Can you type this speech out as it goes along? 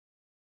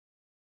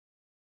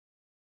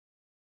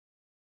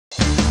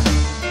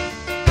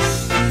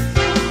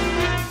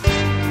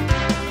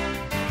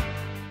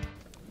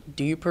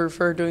Do you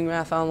prefer doing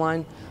math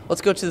online?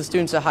 Let's go to the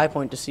students at High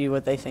Point to see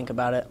what they think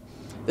about it.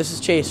 This is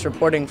Chase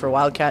reporting for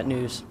Wildcat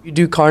News. You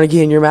do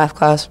Carnegie in your math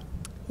class?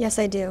 Yes,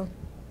 I do.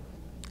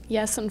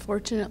 Yes,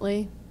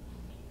 unfortunately.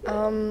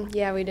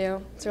 Yeah, we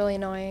do. It's really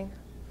annoying.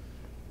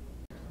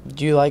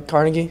 Do you like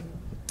Carnegie?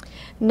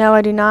 No,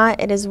 I do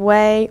not. It is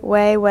way,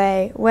 way,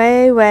 way,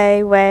 way,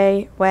 way,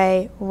 way,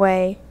 way,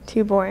 way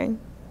too boring.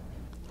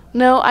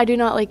 No, I do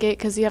not like it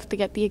because you have to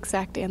get the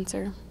exact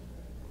answer.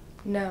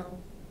 No.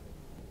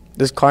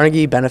 Does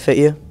Carnegie benefit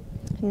you?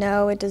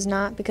 No, it does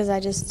not, because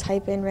I just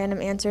type in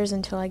random answers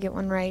until I get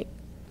one right.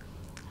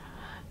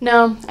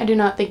 No, I do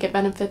not think it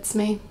benefits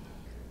me.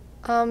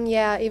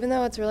 Yeah, even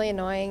though it's really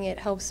annoying, it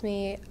helps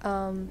me.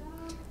 And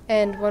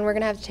when we're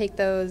going to have to take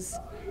those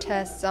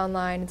tests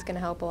online, it's going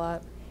to help a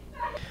lot.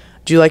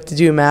 Do you like to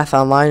do math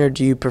online, or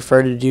do you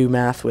prefer to do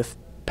math with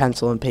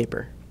pencil and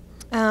paper?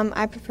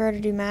 I prefer to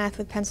do math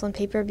with pencil and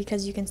paper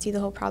because you can see the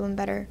whole problem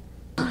better.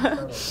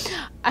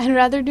 I'd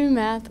rather do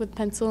math with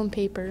pencil and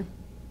paper,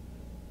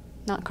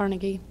 not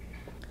Carnegie.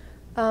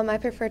 I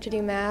prefer to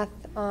do math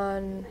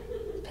on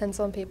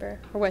pencil and paper,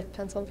 or with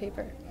pencil and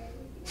paper.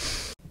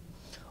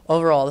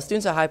 Overall, the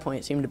students at High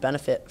Point seem to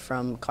benefit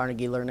from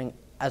Carnegie learning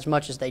as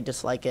much as they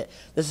dislike it.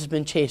 This has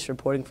been Chase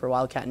reporting for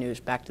Wildcat News.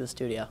 Back to the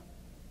studio.